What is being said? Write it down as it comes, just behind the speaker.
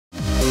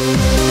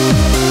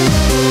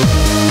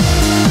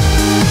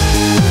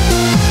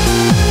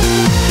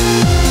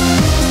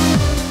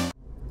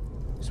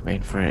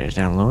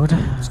download.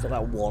 It's got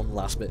that one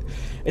last bit.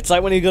 It's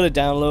like when you go to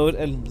download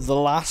and the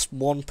last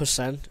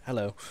 1%.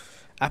 Hello.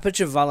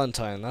 Aperture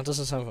Valentine. That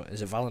doesn't sound.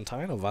 Is it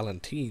Valentine or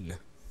Valentine?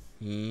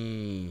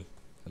 And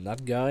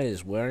that guy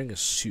is wearing a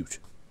suit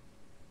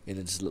in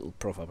his little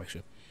profile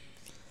picture.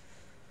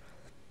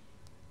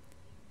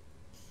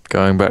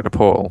 Going back to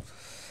Portal.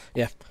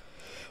 Yeah.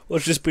 Well,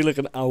 it'll just be like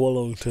an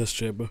hour-long test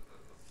chamber.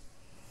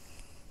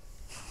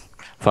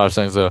 5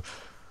 seconds though.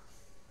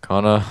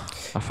 Connor,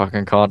 I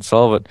fucking can't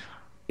solve it.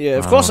 Yeah,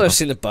 of course I've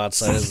seen the bad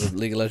side of the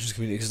League of Legends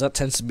community, because that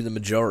tends to be the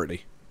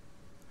majority.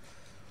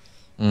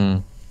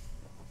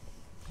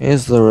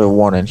 Is there a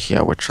one in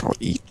here which I'll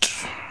eat?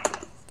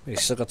 You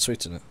still got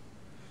sweets in it.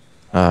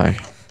 Aye.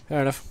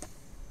 Fair enough.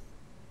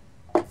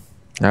 I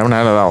haven't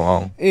had it that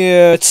long.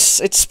 Yeah,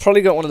 it's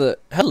probably got one of the...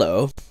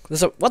 Hello?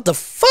 There's a... What the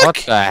fuck? What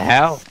the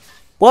hell?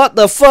 What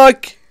the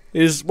fuck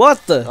is...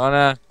 What the...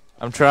 Connor,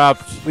 I'm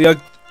trapped. We are...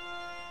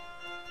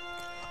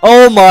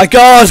 Oh my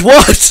god,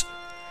 what?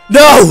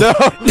 No! No!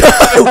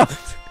 No!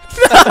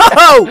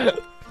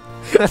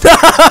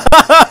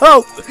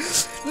 No!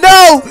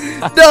 No!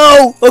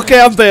 No! Okay,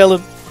 I'm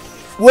bailing.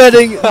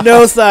 Wedding,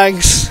 no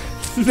thanks.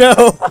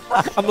 No.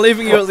 I'm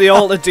leaving you at the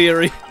altar,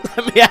 dearie.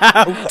 Let me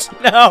out.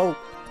 No.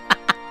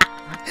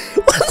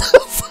 What the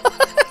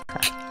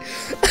fuck?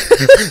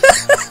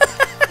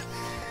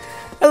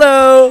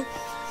 Hello.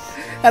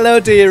 Hello,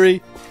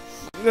 dearie.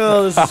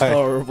 Oh, this is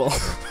horrible.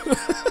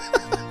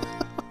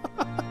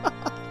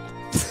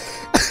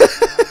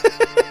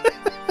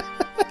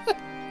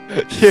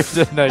 You've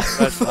done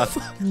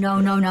no.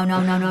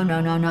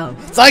 No.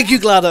 Thank you,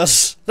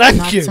 Gladys.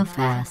 Thank you. Not so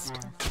fast.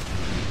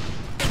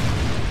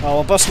 Oh,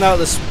 we're busting out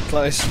this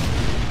place.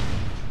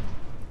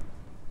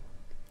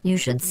 You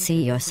should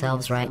see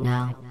yourselves right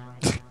now.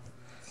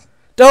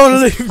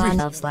 Don't leave me.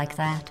 Yourselves like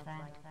that.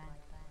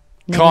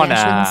 Maybe Connor. I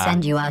shouldn't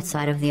send you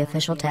outside of the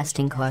official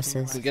testing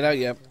courses. Get out,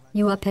 yep.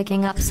 You are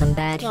picking up some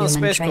bad Oh,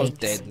 human Space Girl's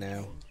traits. dead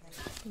now.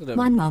 Look at him.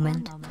 One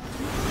moment.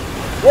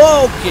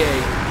 Whoa, okay.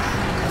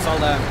 I fell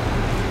down.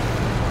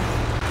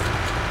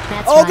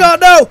 That's Oh right. god,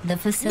 no! The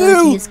facility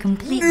No! is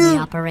completely No!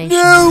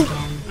 operational No!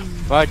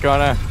 again. Bye,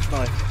 Connor.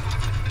 Bye.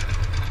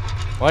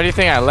 Why do you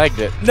think I legged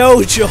it?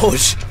 No,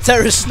 George.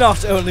 There is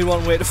not only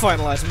one way to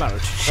finalize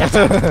marriage. Shut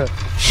up.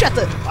 Shut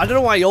up. I don't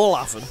know why you're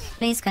laughing.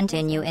 Please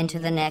continue into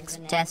the next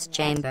test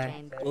chamber.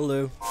 Will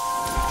do. If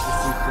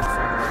we can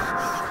find a way.